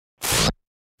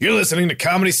You're listening to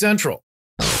Comedy Central.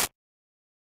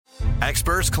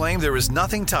 Experts claim there is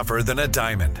nothing tougher than a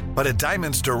diamond. But at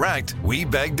Diamonds Direct, we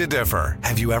beg to differ.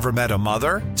 Have you ever met a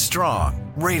mother?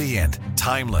 Strong, radiant,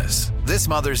 timeless. This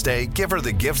Mother's Day, give her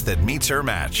the gift that meets her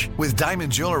match. With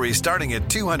diamond jewelry starting at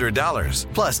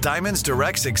 $200. Plus Diamonds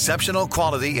Direct's exceptional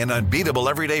quality and unbeatable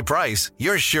everyday price,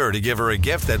 you're sure to give her a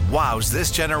gift that wows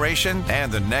this generation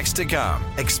and the next to come.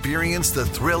 Experience the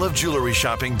thrill of jewelry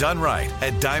shopping done right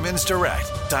at Diamonds Direct.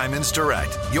 Diamonds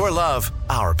Direct. Your love,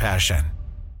 our passion.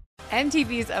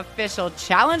 MTV's official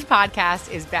Challenge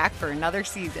podcast is back for another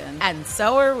season. And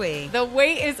so are we. The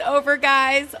wait is over,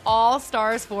 guys. All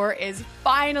Stars 4 is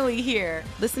finally here.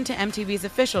 Listen to MTV's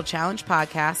official Challenge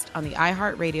podcast on the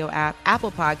iHeartRadio app,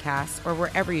 Apple Podcasts, or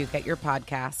wherever you get your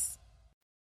podcasts.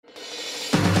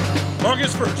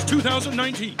 August 1st,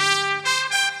 2019.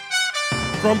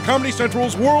 From Comedy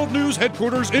Central's World News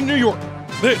headquarters in New York,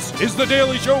 this is The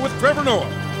Daily Show with Trevor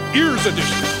Noah, Ears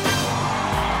Edition.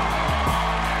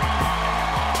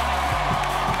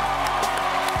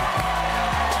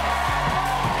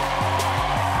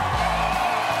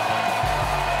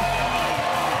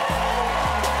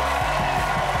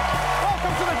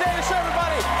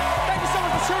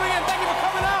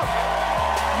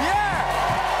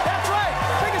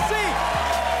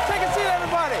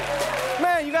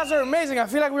 Are amazing. I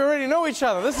feel like we already know each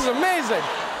other. This is amazing.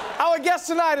 Our guest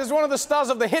tonight is one of the stars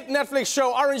of the hit Netflix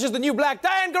show Orange is the New Black.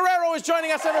 Diane Guerrero is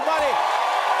joining us, everybody.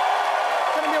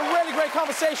 It's going to be a really great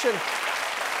conversation.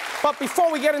 But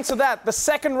before we get into that, the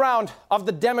second round of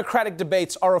the Democratic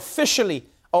debates are officially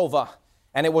over.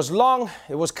 And it was long,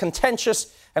 it was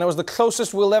contentious, and it was the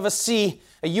closest we'll ever see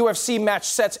a UFC match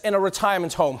set in a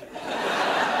retirement home.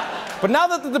 But now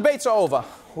that the debates are over,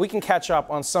 we can catch up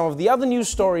on some of the other news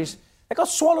stories that got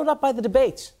swallowed up by the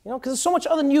debates, because there's so much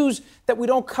other news that we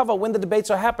don't cover when the debates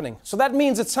are happening. So that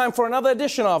means it's time for another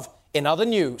edition of In Other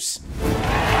News.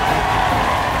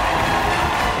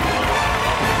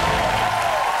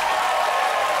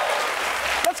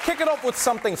 Let's kick it off with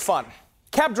something fun.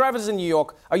 Cab drivers in New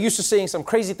York are used to seeing some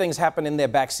crazy things happen in their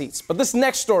back seats, but this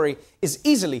next story is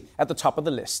easily at the top of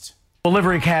the list. A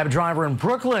livery cab driver in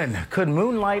Brooklyn could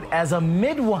moonlight as a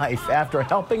midwife after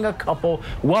helping a couple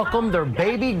welcome their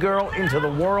baby girl into the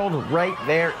world right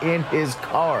there in his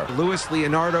car. Louis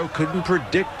Leonardo couldn't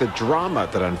predict the drama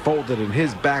that unfolded in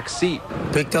his back seat.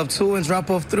 Picked up 2 and drop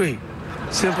off 3.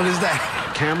 Simple as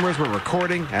that. Cameras were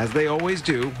recording, as they always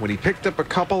do, when he picked up a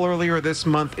couple earlier this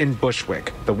month in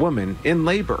Bushwick, the woman in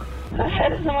labor. My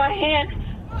head is in my hand.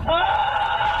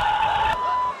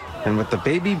 And with the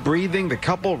baby breathing, the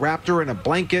couple wrapped her in a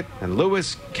blanket, and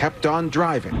Louis kept on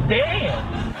driving.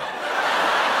 Damn!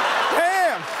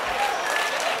 Damn!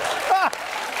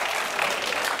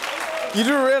 You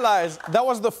do realize that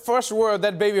was the first word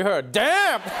that baby heard.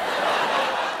 Damn!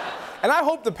 And I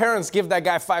hope the parents give that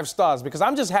guy 5 stars, because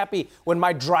I'm just happy when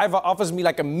my driver offers me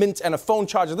like a mint and a phone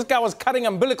charger. This guy was cutting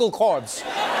umbilical cords.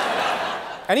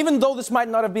 And even though this might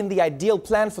not have been the ideal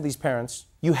plan for these parents,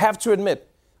 you have to admit,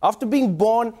 after being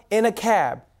born in a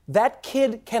cab, that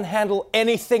kid can handle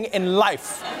anything in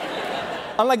life.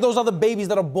 Unlike those other babies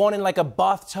that are born in like a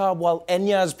bathtub while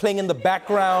Enya is playing in the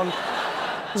background.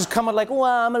 Just come out like,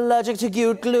 wow, I'm allergic to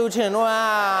gluten,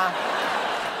 wow.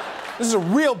 This is a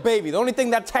real baby. The only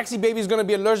thing that taxi baby is gonna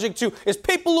be allergic to is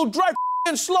people who drive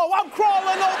slow. I'm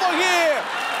crawling over here.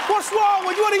 What's wrong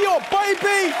with you? What are you, a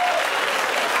baby?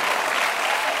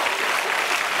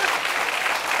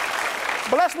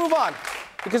 But let's move on.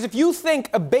 Because if you think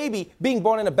a baby being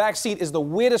born in a backseat is the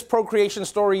weirdest procreation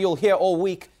story you'll hear all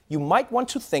week, you might want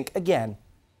to think again.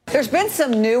 There's been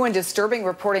some new and disturbing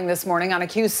reporting this morning on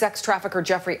accused sex trafficker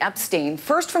Jeffrey Epstein.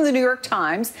 First from the New York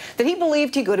Times, that he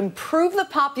believed he could improve the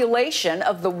population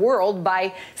of the world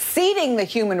by seeding the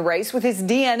human race with his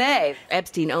DNA.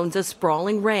 Epstein owns a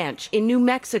sprawling ranch in New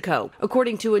Mexico.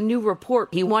 According to a new report,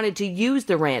 he wanted to use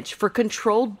the ranch for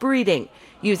controlled breeding,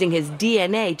 using his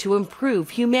DNA to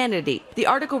improve humanity. The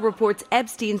article reports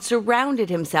Epstein surrounded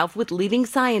himself with leading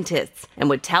scientists and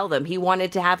would tell them he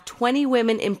wanted to have 20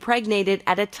 women impregnated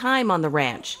at a time on the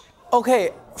ranch.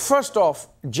 Okay, first off,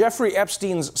 Jeffrey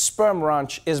Epstein's sperm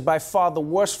ranch is by far the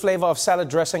worst flavor of salad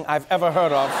dressing I've ever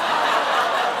heard of.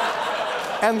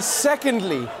 And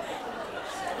secondly,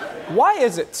 why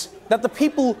is it that the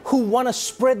people who want to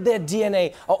spread their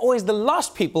DNA are always the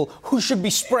last people who should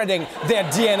be spreading their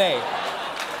DNA?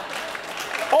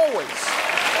 Always.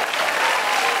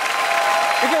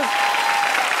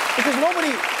 Because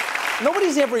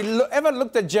nobody's ever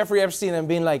looked at Jeffrey Epstein and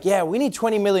been like, yeah, we need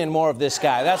 20 million more of this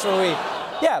guy. That's what we...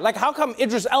 Yeah, like how come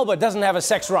Idris Elba doesn't have a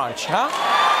sex ranch, huh?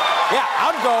 Yeah,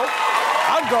 I'd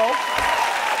go.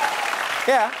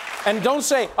 Yeah. And don't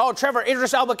say, oh, Trevor,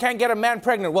 Idris Elba can't get a man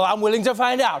pregnant. Well, I'm willing to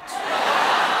find out.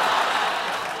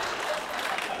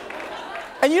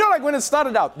 And you know, like when it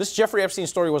started out, this Jeffrey Epstein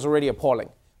story was already appalling.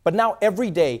 But now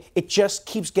every day, it just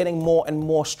keeps getting more and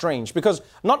more strange. Because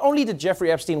not only did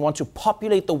Jeffrey Epstein want to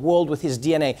populate the world with his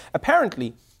DNA,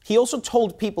 apparently, he also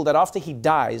told people that after he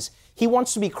dies, he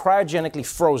wants to be cryogenically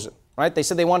frozen, right? He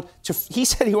said he wants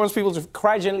people to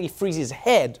cryogenically freeze his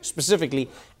head, specifically,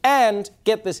 and,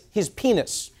 get this, his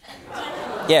penis.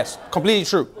 Yes, completely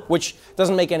true, which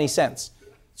doesn't make any sense.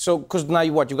 So, because now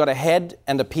you got a head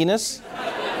and a penis,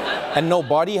 and no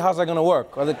body? How's that gonna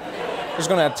work? Are they just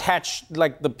gonna attach,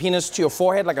 like, the penis to your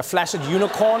forehead like a flaccid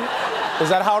unicorn? Is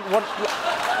that how it, what?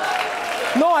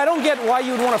 No, I don't get why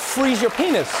you would want to freeze your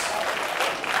penis.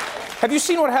 Have you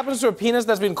seen what happens to a penis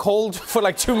that's been cold for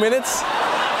like 2 minutes?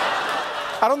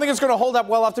 I don't think it's going to hold up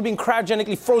well after being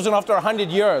cryogenically frozen after 100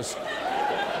 years.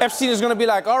 Epstein is going to be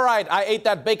like, all right, I ate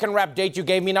that bacon wrap date you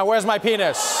gave me, now where's my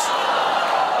penis?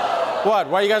 What?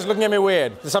 Why are you guys looking at me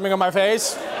weird? Is something on my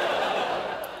face?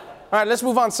 All right, let's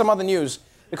move on to some other news.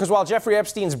 Because while Jeffrey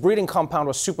Epstein's breeding compound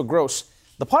was super gross,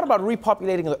 the part about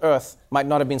repopulating the Earth might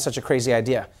not have been such a crazy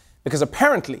idea. Because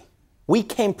apparently, we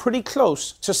came pretty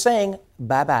close to saying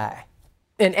bye-bye.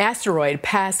 An asteroid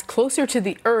passed closer to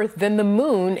the Earth than the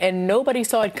moon, and nobody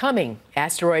saw it coming.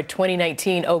 Asteroid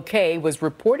 2019 OK was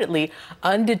reportedly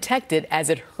undetected as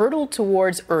it hurtled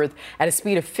towards Earth at a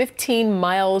speed of 15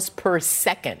 miles per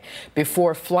second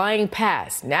before flying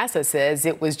past. NASA says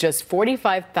it was just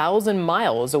 45,000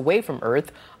 miles away from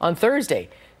Earth on Thursday.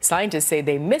 Scientists say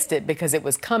they missed it because it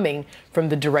was coming from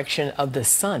the direction of the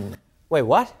sun. Wait,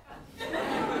 what?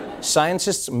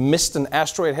 Scientists missed an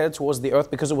asteroid headed towards the Earth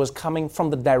because it was coming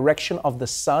from the direction of the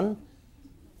sun?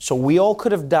 So we all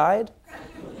could have died?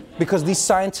 Because these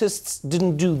scientists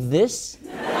didn't do this?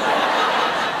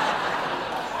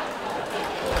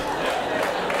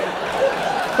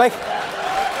 Like,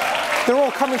 they're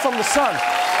all coming from the sun.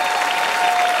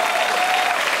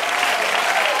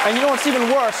 And you know what's even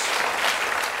worse?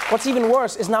 What's even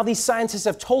worse is now these scientists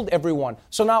have told everyone.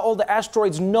 So now all the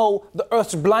asteroids know the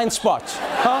Earth's blind spot.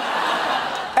 Huh?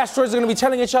 Asteroids are going to be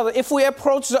telling each other, if we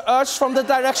approach the Earth from the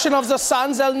direction of the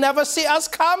sun, they'll never see us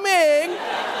coming.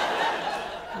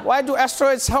 Why do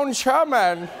asteroids sound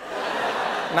German?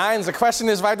 Nein, the question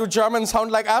is, why do Germans sound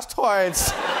like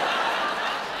asteroids?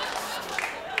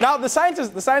 Now, the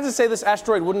scientists say this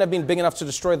asteroid wouldn't have been big enough to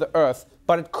destroy the Earth,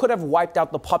 but it could have wiped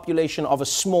out the population of a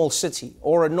small city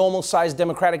or a normal-sized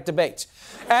democratic debate.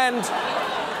 And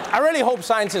I really hope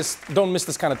scientists don't miss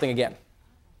this kind of thing again.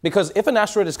 Because if an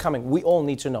asteroid is coming, we all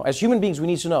need to know. As human beings, we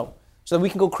need to know so that we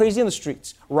can go crazy in the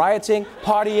streets, rioting,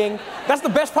 partying. That's the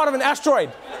best part of an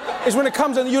asteroid, is when it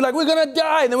comes and you're like, we're gonna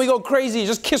die, and then we go crazy,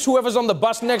 just kiss whoever's on the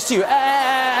bus next to you.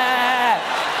 I'm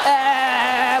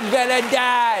gonna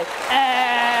die.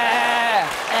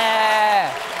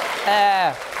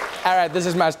 All right, this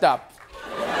is messed up.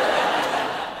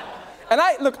 And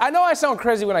I know I sound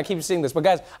crazy when I keep saying this, but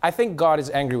guys, I think God is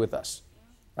angry with us.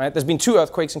 Right? There's been 2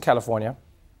 earthquakes in California.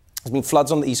 There's been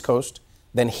floods on the East Coast,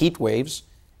 then heat waves,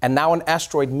 and now an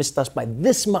asteroid missed us by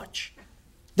this much.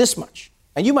 This much.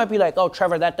 And you might be like, oh,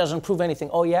 Trevor, that doesn't prove anything.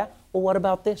 Oh, yeah? Well, what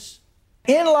about this?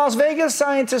 In Las Vegas,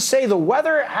 scientists say the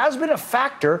weather has been a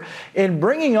factor in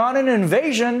bringing on an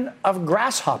invasion of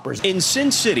grasshoppers. In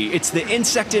Sin City, it's the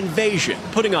insect invasion,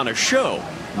 putting on a show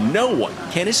no one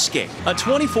can escape. A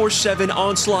 24/7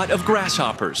 onslaught of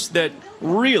grasshoppers that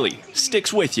really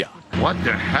sticks with you. What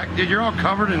the heck? Dude, you're all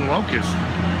covered in locusts.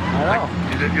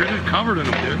 You're just covered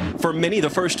in them, dude. For many, the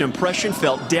first impression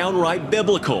felt downright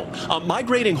biblical. A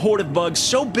migrating horde of bugs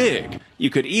so big,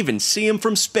 you could even see them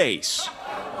from space.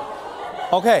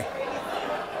 Okay,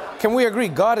 can we agree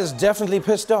God is definitely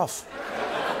pissed off?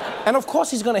 And of course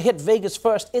he's gonna hit Vegas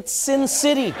first. It's Sin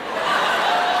City.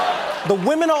 The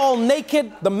women are all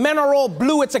naked, the men are all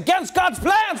blue. It's against God's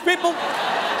plans, people.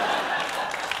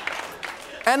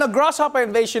 And a grasshopper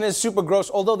invasion is super gross,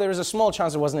 although there is a small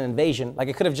chance it wasn't an invasion. Like,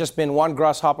 it could have just been one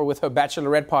grasshopper with her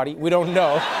bachelorette party. We don't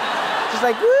know. Just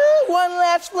like, woo, one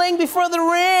last fling before the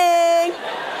ring.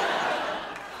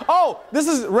 Oh, this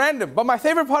is random, but my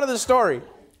favorite part of the story,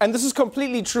 and this is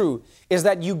completely true, is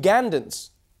that Ugandans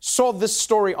saw this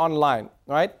story online,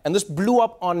 right? And this blew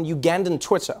up on Ugandan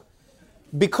Twitter.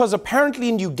 Because apparently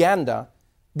in Uganda,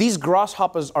 these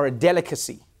grasshoppers are a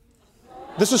delicacy.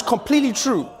 This is completely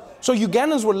true. So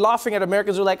Ugandans were laughing at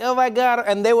Americans who were like, oh my God,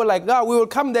 and they were like, God, we will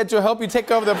come there to help you take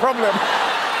care of the problem.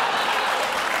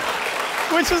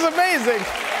 Which is amazing.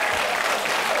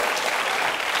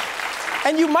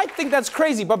 And you might think that's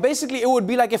crazy, but basically it would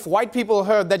be like if white people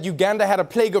heard that Uganda had a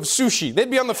plague of sushi.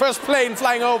 They'd be on the first plane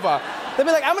flying over. They'll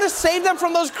be like, I'm going to save them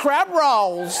from those crab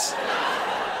rolls.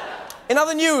 In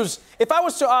other news, if I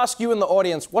was to ask you in the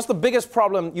audience, what's the biggest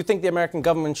problem you think the American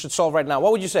government should solve right now?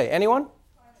 What would you say? Anyone?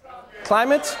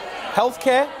 Climate?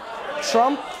 Healthcare?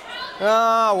 Trump?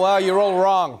 Ah, well, you're all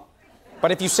wrong.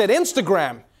 But if you said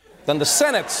Instagram, then the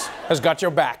Senate has got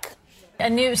your back. A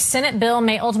new Senate bill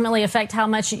may ultimately affect how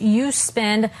much you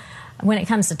spend when it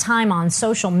comes to time on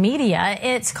social media.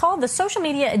 It's called the Social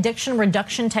Media Addiction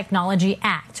Reduction Technology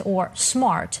Act, or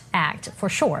SMART Act for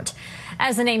short.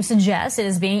 As the name suggests, it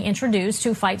is being introduced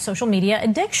to fight social media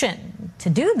addiction. To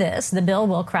do this, the bill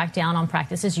will crack down on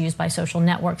practices used by social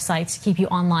network sites to keep you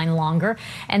online longer,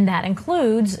 and that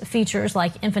includes features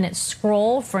like infinite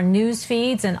scroll for news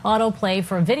feeds and autoplay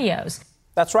for videos.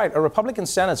 That's right. A Republican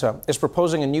senator is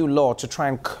proposing a new law to try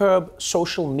and curb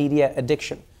social media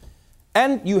addiction.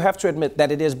 And you have to admit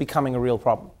that it is becoming a real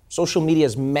problem. Social media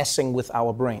is messing with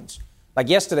our brains. Like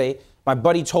yesterday, my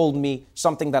buddy told me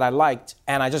something that I liked,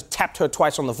 and I just tapped her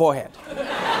twice on the forehead.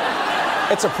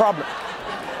 It's a problem.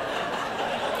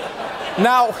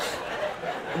 Now,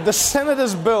 the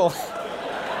senator's bill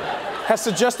has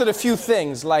suggested a few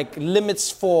things, like limits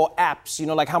for apps,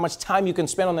 like how much time you can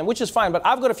spend on them, which is fine, but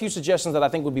I've got a few suggestions that I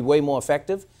think would be way more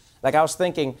effective. Like I was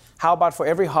thinking, how about for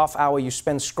every half hour you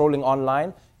spend scrolling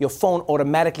online, your phone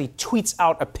automatically tweets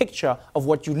out a picture of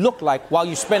what you look like while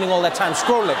you're spending all that time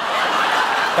scrolling.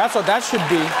 That's what that should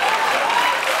be.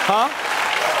 Huh?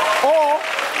 Or,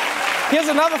 here's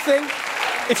another thing.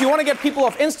 If you want to get people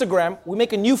off Instagram, we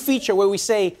make a new feature where we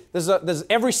say there's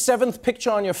every 7th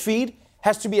picture on your feed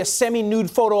has to be a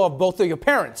semi-nude photo of both of your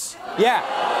parents. Yeah.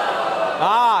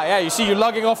 Yeah, you see, you're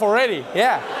logging off already.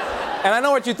 Yeah. And I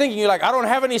know what you're thinking. You're like, I don't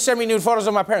have any semi-nude photos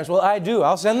of my parents. Well, I do.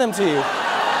 I'll send them to you.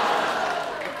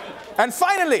 And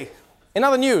finally, in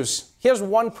other news, here's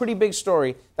one pretty big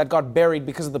story that got buried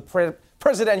because of the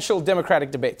presidential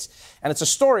Democratic debates. And it's a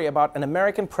story about an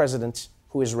American president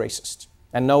who is racist.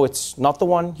 And no, it's not the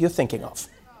one you're thinking of.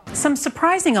 Some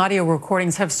surprising audio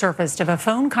recordings have surfaced of a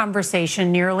phone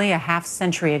conversation nearly a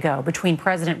half-century ago between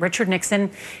President Richard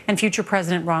Nixon and future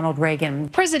President Ronald Reagan.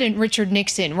 President Richard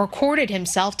Nixon recorded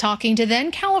himself talking to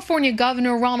then California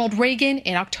Governor Ronald Reagan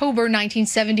in October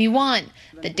 1971,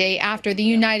 the day after the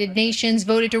United Nations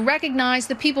voted to recognize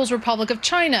the People's Republic of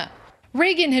China.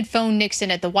 Reagan had phoned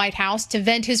Nixon at the White House to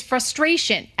vent his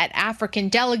frustration at African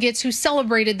delegates who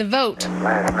celebrated the vote.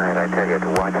 Last night, I tell you, to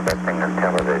watch that thing on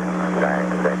television,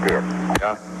 as I did,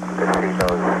 to see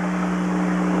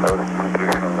those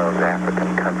monkeys from those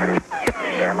African countries,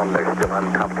 damn, they're still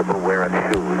uncomfortable wearing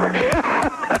shoes.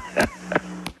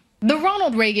 The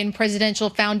Ronald Reagan Presidential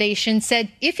Foundation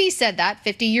said if he said that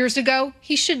 50 years ago,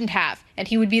 he shouldn't have, and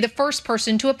he would be the first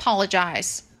person to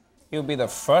apologize. You'll be the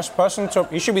first person to...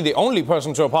 You should be the only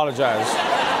person to apologize.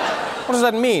 What does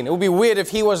that mean? It would be weird if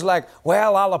he was like,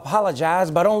 well, I'll apologize,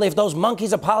 but only if those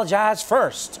monkeys apologize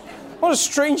first. What a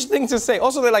strange thing to say.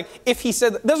 Also, they're like, if he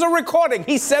said... There's a recording.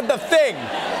 He said the thing.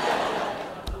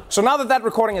 So now that that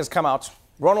recording has come out,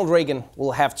 Ronald Reagan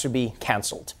will have to be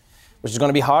canceled, which is going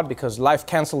to be hard because life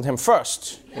canceled him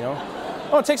first,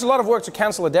 Oh, it takes a lot of work to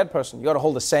cancel a dead person. You got to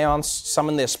hold a seance,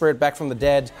 summon their spirit back from the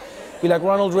dead. Be like,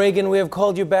 Ronald Reagan, we have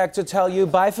called you back to tell you,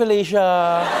 bye,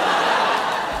 Felicia.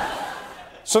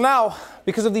 So now,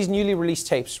 because of these newly released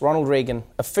tapes, Ronald Reagan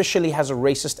officially has a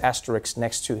racist asterisk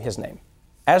next to his name.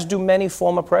 As do many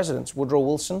former presidents. Woodrow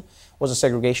Wilson was a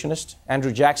segregationist.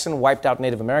 Andrew Jackson wiped out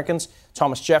Native Americans.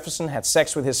 Thomas Jefferson had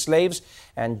sex with his slaves.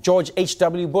 And George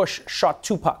H.W. Bush shot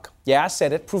Tupac. Yeah, I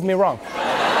said it. Prove me wrong.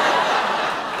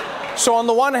 So on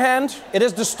the one hand, it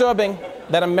is disturbing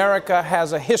that America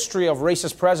has a history of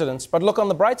racist presidents. But look on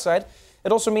the bright side,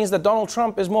 it also means that Donald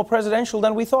Trump is more presidential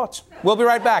than we thought. We'll be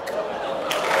right back.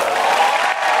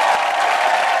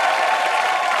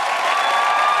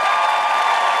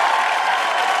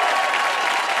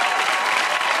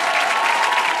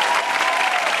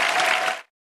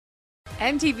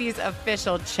 MTV's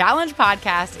official Challenge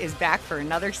podcast is back for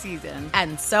another season.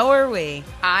 And so are we.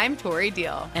 I'm Tori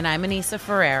Deal. And I'm Anissa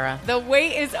Ferreira. The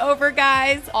wait is over,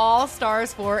 guys. All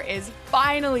Stars 4 is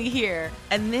finally here.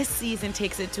 And this season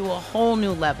takes it to a whole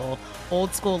new level.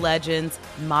 Old school legends,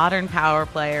 modern power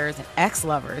players, and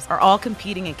ex-lovers are all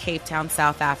competing in Cape Town,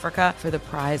 South Africa for the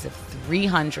prize of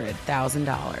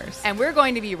 $300,000. And we're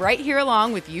going to be right here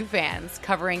along with you fans,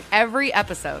 covering every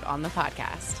episode on the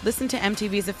podcast. Listen to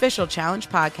MTV's official Challenge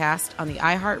podcast on the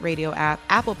iHeartRadio app,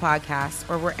 Apple Podcasts,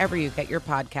 or wherever you get your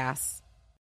podcasts.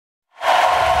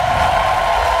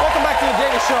 Welcome back to The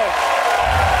Daily Show.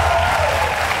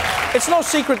 It's no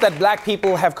secret that black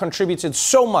people have contributed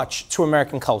so much to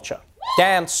American culture.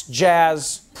 Dance,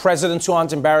 jazz, presidents who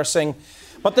aren't embarrassing.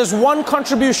 But there's one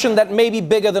contribution that may be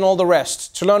bigger than all the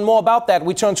rest. To learn more about that,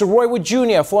 we turn to Roy Wood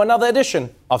Jr. for another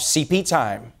edition of CP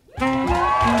Time.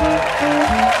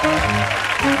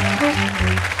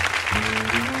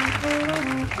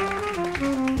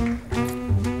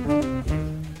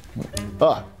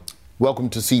 Hi, welcome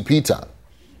to CP Time,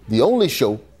 the only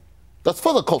show that's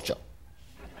for the culture.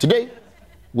 Today,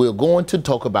 we're going to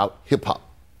talk about hip-hop.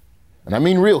 And I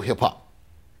mean real hip-hop.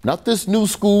 Not this new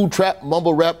school trap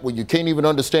mumble rap where you can't even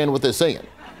understand what they're saying.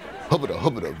 Hubbada,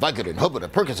 hubbada, Vicodin, hubbada,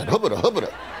 Percocet, hubbada,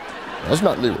 hubbada. That's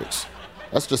not lyrics.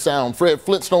 That's the sound Fred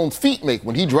Flintstone's feet make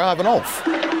when he driving off.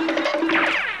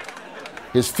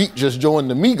 His feet just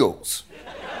joined the Migos.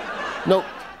 No,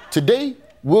 today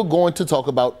we're going to talk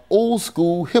about old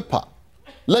school hip-hop.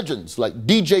 Legends like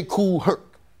DJ Kool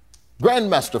Herc,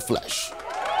 Grandmaster Flash,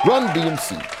 Run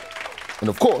DMC, and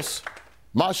of course,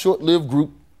 my short-lived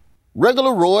group,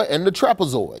 Regular Roy and the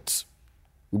Trapezoids.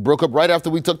 We broke up right after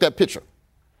we took that picture.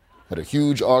 Had a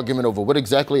huge argument over what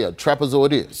exactly a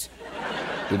trapezoid is.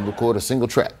 Didn't record a single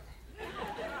track.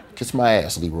 Kiss my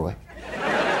ass, Leroy.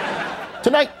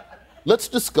 Tonight, let's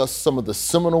discuss some of the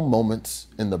seminal moments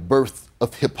in the birth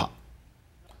of hip-hop.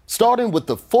 Starting with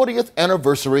the 40th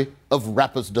anniversary of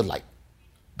Rapper's Delight,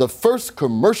 the first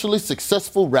commercially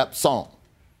successful rap song.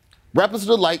 Rapper's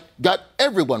Delight got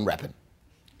everyone rapping.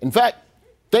 In fact,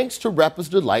 thanks to Rapper's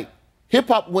Delight,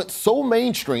 hip-hop went so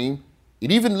mainstream, it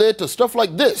even led to stuff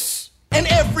like this. And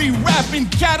every rapping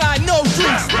cat I know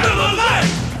drinks Miller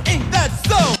Lite. Ain't that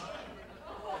so?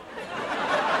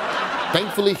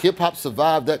 Thankfully, hip-hop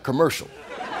survived that commercial,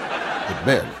 but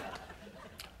barely.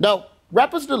 Now,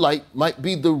 Rapper's Delight might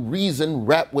be the reason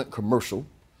rap went commercial,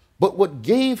 but what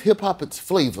gave hip-hop its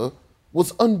flavor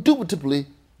was indubitably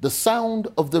the sound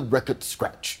of the record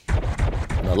scratch.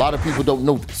 And a lot of people don't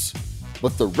know this,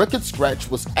 but the record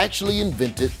scratch was actually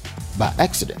invented by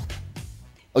accident.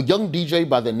 A young DJ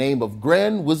by the name of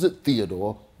Grand Wizard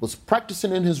Theodore was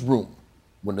practicing in his room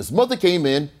when his mother came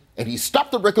in and he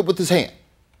stopped the record with his hand,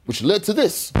 which led to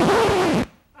this.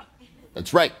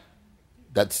 That's right.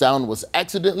 That sound was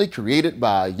accidentally created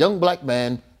by a young black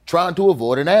man trying to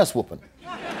avoid an ass whooping.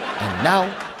 And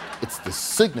now it's the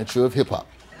signature of hip-hop.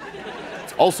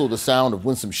 It's also the sound of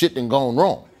when some shit done gone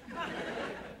wrong.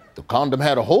 The condom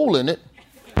had a hole in it.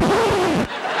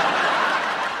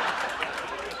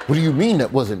 What do you mean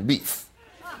that wasn't beef?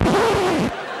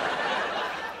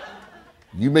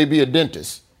 You may be a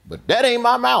dentist, but that ain't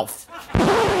my mouth.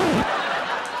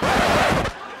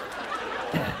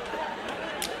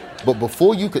 But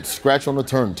before you could scratch on a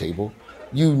turntable,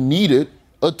 you needed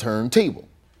a turntable.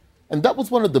 And that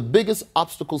was one of the biggest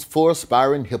obstacles for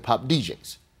aspiring hip-hop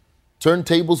DJs.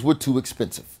 Turntables were too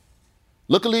expensive.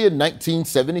 Luckily, in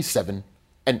 1977,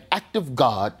 an act of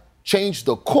God changed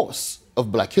the course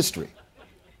of black history.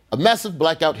 A massive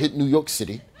blackout hit New York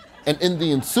City, and in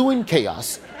the ensuing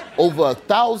chaos, over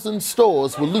 1,000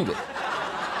 stores were looted.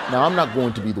 Now, I'm not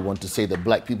going to be the one to say that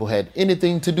black people had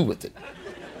anything to do with it.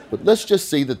 But let's just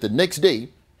say that the next day,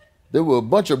 there were a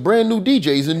bunch of brand new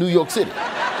DJs in New York City.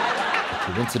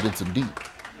 A coincidence indeed.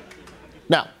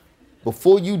 Now,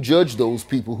 before you judge those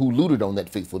people who looted on that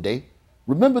fateful day,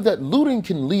 remember that looting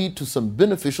can lead to some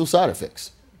beneficial side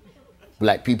effects.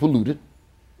 Black people looted,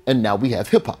 and now we have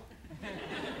hip-hop.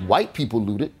 White people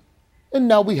looted, and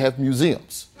now we have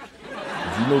museums.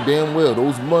 As you know damn well,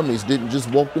 those mummies didn't just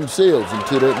walk themselves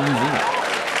into that museum.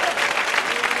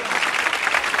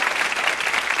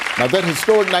 Now, that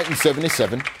historic night in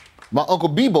 77, my Uncle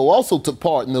Bebo also took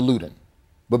part in the looting.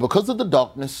 But because of the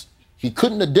darkness, he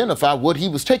couldn't identify what he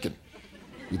was taking.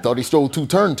 He thought he stole 2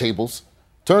 turntables.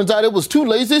 Turns out it was 2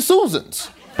 Lazy Susans.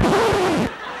 He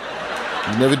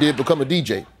never did become a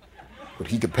DJ, but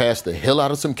he could pass the hell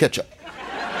out of some ketchup.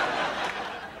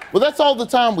 Well, that's all the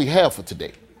time we have for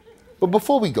today. But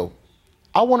before we go,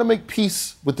 I want to make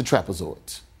peace with the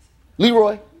trapezoids.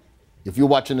 Leroy, if you're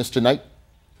watching this tonight,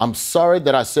 I'm sorry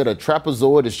that I said a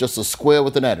trapezoid is just a square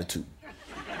with an attitude.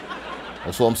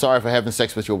 Also, I'm sorry for having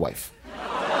sex with your wife.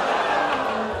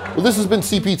 Well, this has been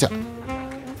CP Time.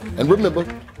 And remember,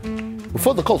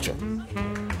 before the culture,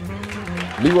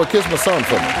 Leroy, kiss my son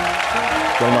for me.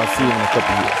 Tell him I'll see him in a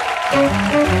couple years.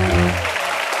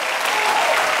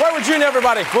 Roy Wood Jr.,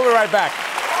 everybody. We'll be right back.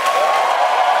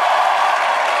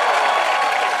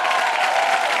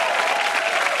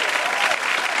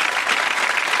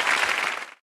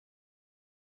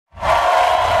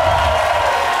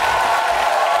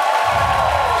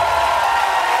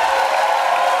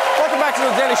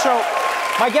 Show.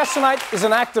 My guest tonight is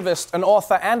an activist, an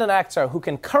author, and an actor who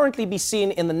can currently be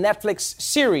seen in the Netflix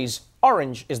series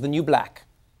Orange is the New Black.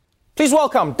 Please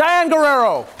welcome Diane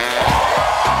Guerrero.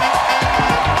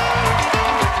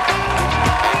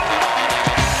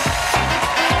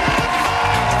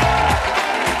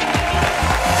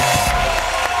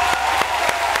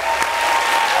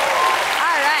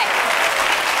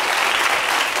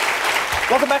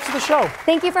 show.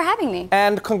 Thank you for having me.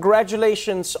 And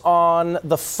congratulations on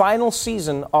the final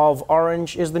season of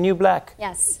Orange is the New Black.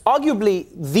 Yes. Arguably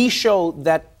the show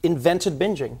that invented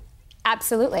binging.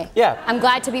 Absolutely. Yeah. I'm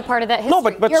glad to be part of that history.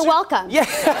 No, but you're welcome. Yeah.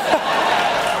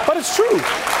 But it's true.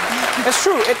 It's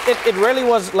true. It really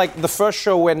was like the first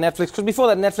show where Netflix, because before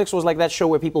that, Netflix was like that show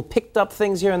where people picked up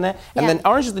things here and there. And then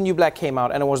Orange is the New Black came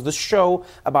out, and it was this show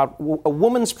about a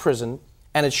woman's prison,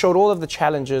 and it showed all of the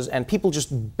challenges, and people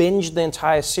just binged the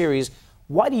entire series.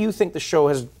 Why do you think the show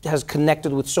has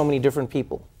connected with so many different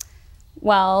people?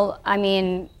 Well, I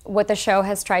mean, what the show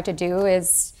has tried to do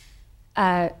is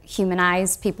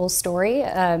humanize people's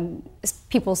stories,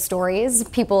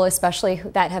 people especially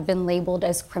that have been labeled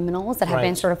as criminals, that have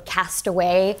been sort of cast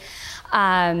away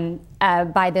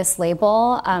by this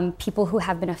label, people who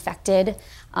have been affected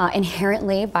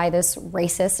inherently by this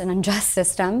racist and unjust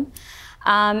system.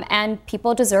 And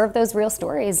people deserve those real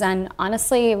stories. And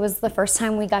honestly, it was the first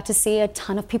time we got to see a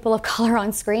ton of people of color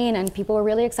on screen, and people were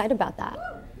really excited about that.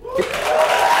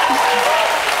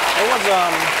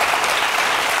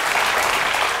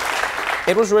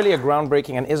 It was really a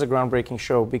groundbreaking and is a groundbreaking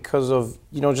show because of,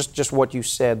 you know, just what you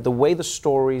said. The way the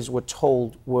stories were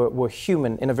told were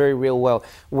human in a very real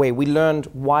way. We learned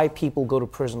why people go to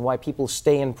prison, why people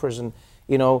stay in prison.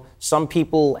 You know, some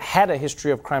people had a history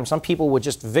of crime. Some people were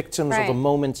just victims of a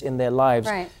moment in their lives.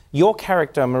 Your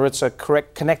character, Maritza,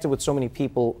 connected with so many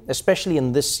people, especially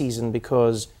in this season,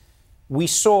 because we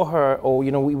saw her, or,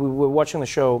 you know, we were watching the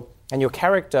show, and your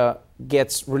character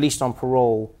gets released on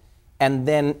parole and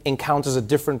then encounters a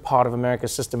different part of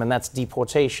America's system, and that's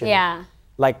deportation. Yeah.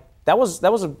 Like, that was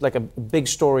like a big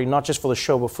story, not just for the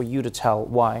show, but for you to tell.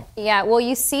 Why? Yeah, well,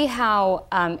 you see how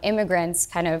immigrants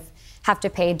kind of have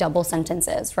to pay double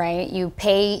sentences, right? You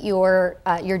pay your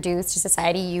dues to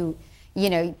society. You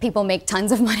know, people make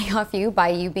tons of money off you by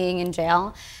you being in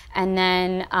jail, and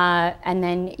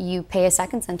then you pay a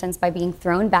second sentence by being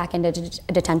thrown back into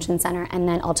a detention center and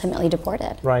then ultimately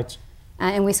deported. Right.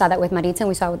 And we saw that with Maritza, and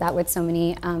we saw that with so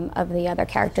many of the other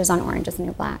characters on Orange is the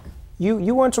New Black.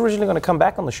 You weren't originally going to come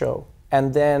back on the show,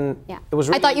 and then it was.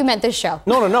 Really... I thought you meant this show.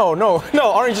 No,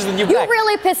 Orange is the New Black. You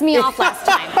really pissed me off last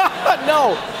time.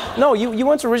 No, you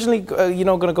weren't originally,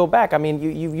 going to go back. I mean,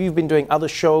 you've been doing other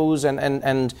shows,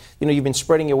 and you know, you've been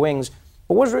spreading your wings.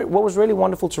 But what was really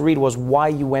wonderful to read was why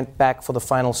you went back for the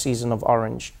final season of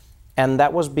Orange. And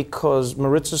that was because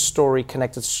Maritza's story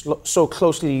connected so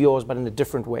closely to yours, but in a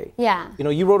different way. Yeah. You know,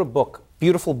 you wrote a book,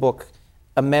 beautiful book,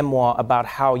 a memoir about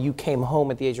how you came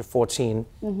home at the age of 14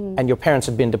 and your parents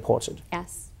had been deported.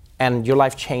 Yes. And your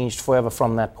life changed forever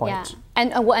from that point. Yeah.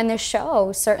 And the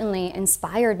show certainly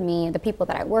inspired me, the people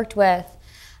that I worked with,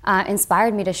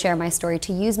 inspired me to share my story,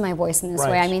 to use my voice in this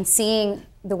way. I mean, seeing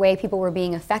the way people were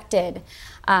being affected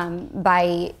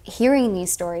by hearing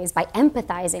these stories, by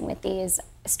empathizing with these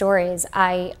stories,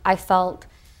 I felt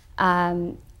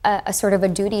a sort of a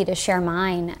duty to share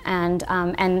mine, and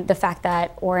the fact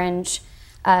that Orange,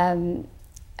 I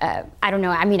don't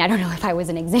know. I mean, I don't know if I was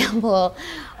an example,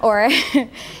 or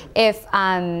if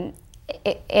I'm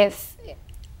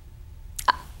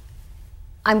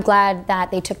glad that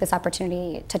they took this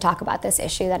opportunity to talk about this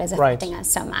issue that is affecting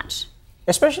us so much.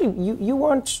 Especially, you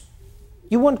weren't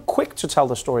quick to tell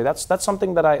the story. That's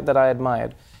something that I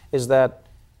admired, is that,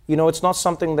 you know, it's not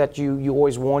something that you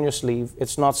always wore on your sleeve.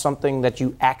 It's not something that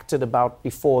you acted about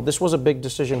before. This was a big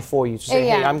decision for you to say,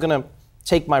 hey, I'm going to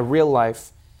take my real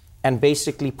life and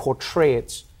basically portray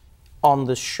it on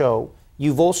this show.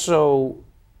 You've also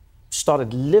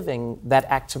started living that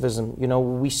activism. You know,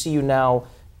 we see you now,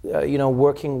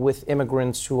 working with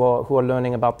immigrants who are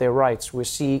learning about their rights. We're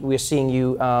seeing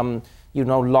you,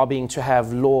 lobbying to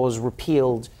have laws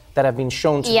repealed that have been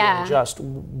shown to be unjust.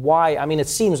 Why? I mean, it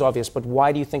seems obvious, but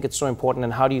why do you think it's so important,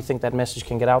 and how do you think that message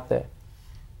can get out there?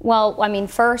 Well, I mean,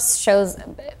 first, shows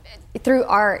through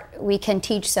art we can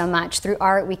teach so much. Through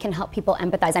art we can help people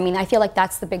empathize. I mean, I feel like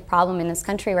that's the big problem in this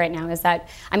country right now, is that,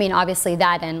 I mean, obviously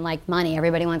that and like money.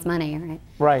 Everybody wants money, right?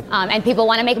 Right. And people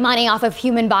want to make money off of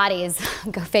human bodies,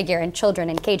 go figure, and children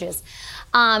in cages.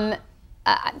 I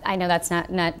know that's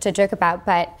not to joke about,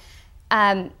 but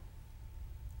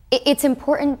it's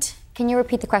important. Can you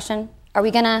repeat the question? Are we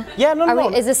gonna? Yeah, no.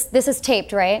 Is this is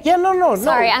taped, right? Yeah, no.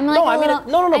 Sorry, I'm like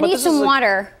I need some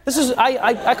water. This is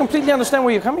I completely understand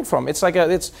where you're coming from. It's like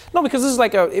because this is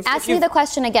like a. Ask me the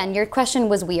question again. Your question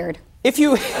was weird. If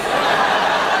you,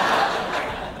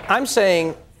 I'm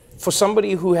saying, for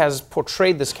somebody who has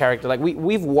portrayed this character, like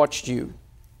we've watched you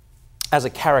as a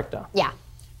character. Yeah.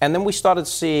 And then we started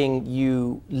seeing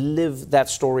you live that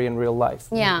story in real life.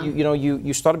 Yeah.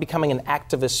 You started becoming an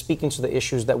activist, speaking to the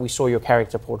issues that we saw your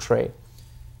character portray.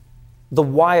 The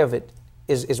why of it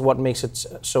is what makes it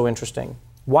so interesting.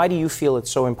 Why do you feel it's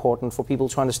so important for people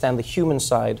to understand the human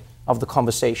side of the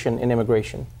conversation in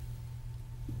immigration?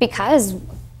 Because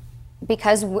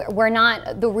we're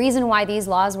not, the reason why these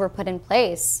laws were put in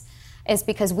place is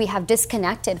because we have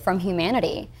disconnected from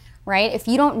humanity, right? If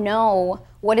you don't know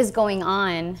what is going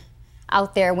on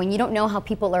out there, when you don't know how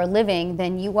people are living,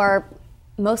 then you are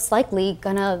most likely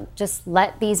gonna just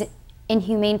let these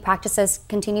inhumane practices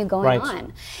continue going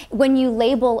on. When you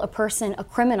label a person a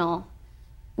criminal,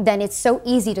 then it's so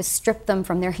easy to strip them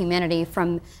from their humanity,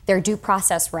 from their due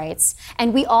process rights.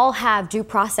 And we all have due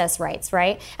process rights,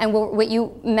 right? And what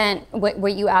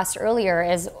you asked earlier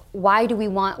is, why do we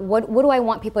want, what do I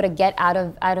want people to get out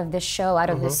of this show, out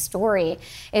of this story,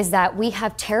 is that we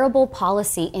have terrible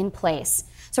policy in place.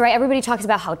 So, right, everybody talks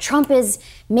about how Trump is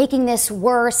making this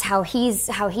worse, how he's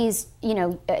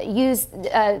used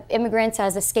immigrants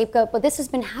as a scapegoat, but this has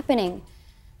been happening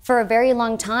for a very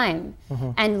long time.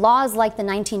 And laws like the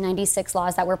 1996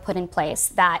 laws that were put in place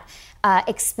that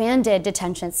expanded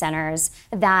detention centers,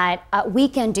 that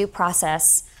weakened due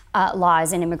process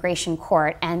laws in immigration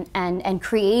court, and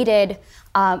created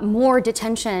more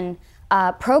detention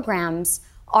programs,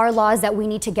 are laws that we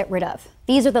need to get rid of.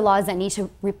 These are the laws that need to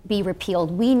be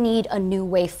repealed. We need a new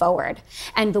way forward.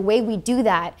 And the way we do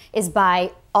that is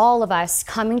by all of us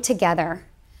coming together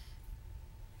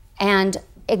and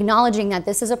acknowledging that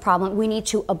this is a problem. We need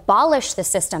to abolish the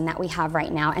system that we have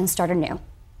right now and start anew,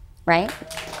 right?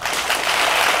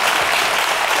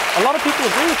 A lot of people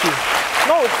agree with you.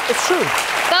 No, it's true.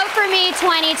 Vote for me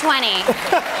 2020.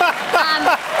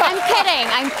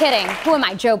 I'm kidding. Who am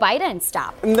I, Joe Biden?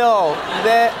 Stop. No,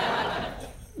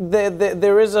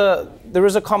 there is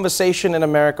a conversation in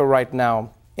America right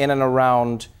now in and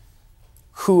around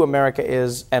who America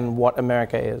is and what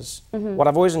America is. What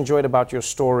I've always enjoyed about your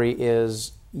story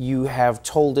is you have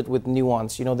told it with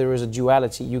nuance. You know, there is a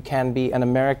duality. You can be an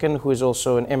American who is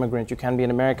also an immigrant. You can be an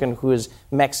American who is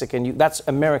Mexican. That's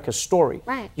America's story.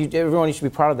 Right. Everyone needs to be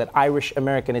proud of that. Irish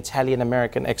American, Italian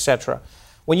American, etc.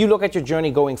 When you look at your journey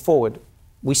going forward,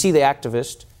 we see the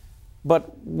activist,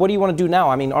 but what do you want to do now?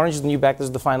 I mean, Orange is the New Black, this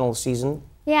is the final season.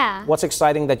 Yeah. What's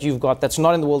exciting that you've got that's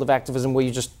not in the world of activism where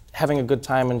you're just having a good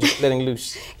time and just letting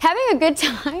loose? Having a good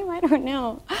time? I don't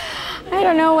know. I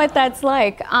don't know what that's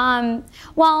like.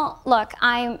 Well, look,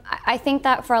 I think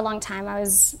that for a long time I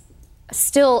was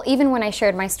still, even when I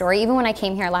shared my story, even when I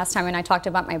came here last time and I talked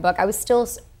about my book, I was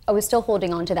still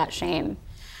holding on to that shame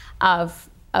of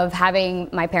having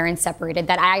my parents separated,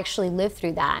 that I actually lived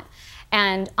through that.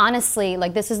 And honestly,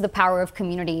 like, this is the power of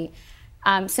community.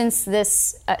 Since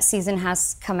this season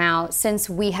has come out, since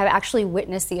we have actually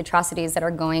witnessed the atrocities that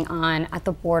are going on at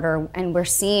the border, and we're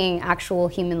seeing actual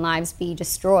human lives be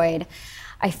destroyed,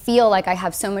 I feel like I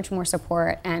have so much more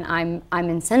support, and I'm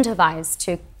incentivized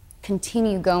to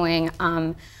continue going.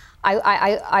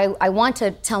 I want to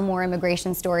tell more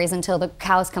immigration stories until the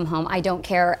cows come home. I don't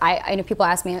care. I know people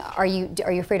ask me, are you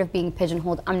afraid of being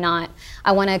pigeonholed? I'm not.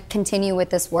 I want to continue with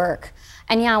this work.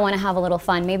 And yeah, I want to have a little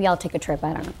fun. Maybe I'll take a trip.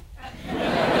 I don't know.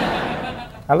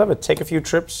 I love it. Take a few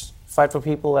trips, fight for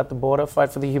people at the border,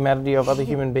 fight for the humanity of other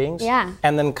human beings. Yeah.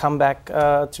 And then come back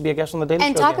to be a guest on the Daily Show.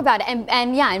 And talk about it.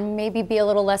 And maybe be a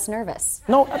little less nervous.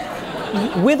 No,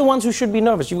 we're the ones who should be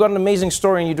nervous. You've got an amazing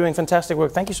story and you're doing fantastic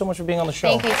work. Thank you so much for being on the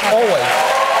show. Thank you. Always.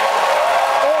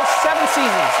 All 7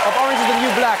 seasons of Orange is the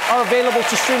New Black are available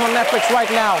to stream on Netflix right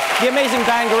now. The amazing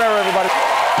Diane Guerrero, everybody.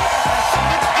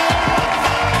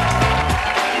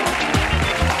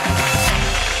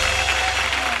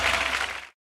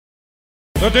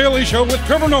 The Daily Show with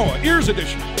Trevor Noah, Ears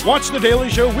Edition. Watch The Daily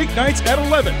Show weeknights at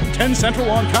 11, 10 Central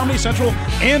on Comedy Central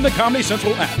and the Comedy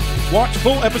Central app. Watch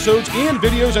full episodes and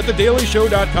videos at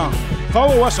thedailyshow.com.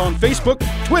 Follow us on Facebook,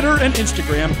 Twitter, and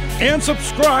Instagram. And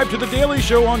subscribe to The Daily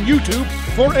Show on YouTube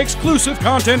for exclusive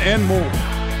content and more.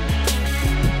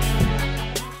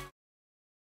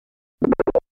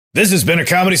 This has been a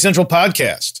Comedy Central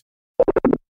podcast.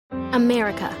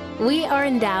 America. We are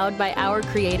endowed by our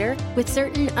Creator with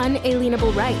certain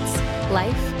unalienable rights: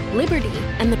 life, liberty,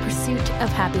 and the pursuit of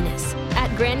happiness.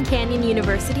 At Grand Canyon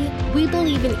University, we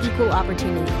believe in equal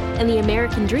opportunity, and the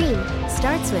American dream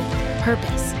starts with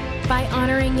purpose. By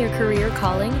honoring your career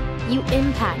calling, you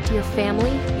impact your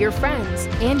family, your friends,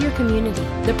 and your community.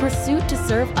 The pursuit to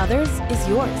serve others is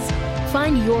yours.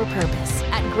 Find your purpose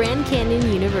at Grand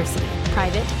Canyon University.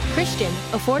 Private, Christian,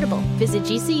 affordable. Visit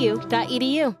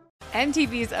gcu.edu.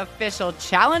 MTV's official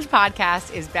Challenge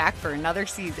podcast is back for another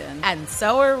season. And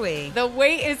so are we. The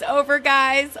wait is over,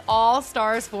 guys. All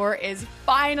Stars 4 is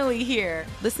finally here.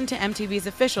 Listen to MTV's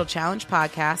official Challenge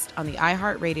podcast on the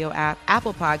iHeartRadio app,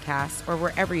 Apple Podcasts, or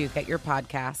wherever you get your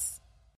podcasts.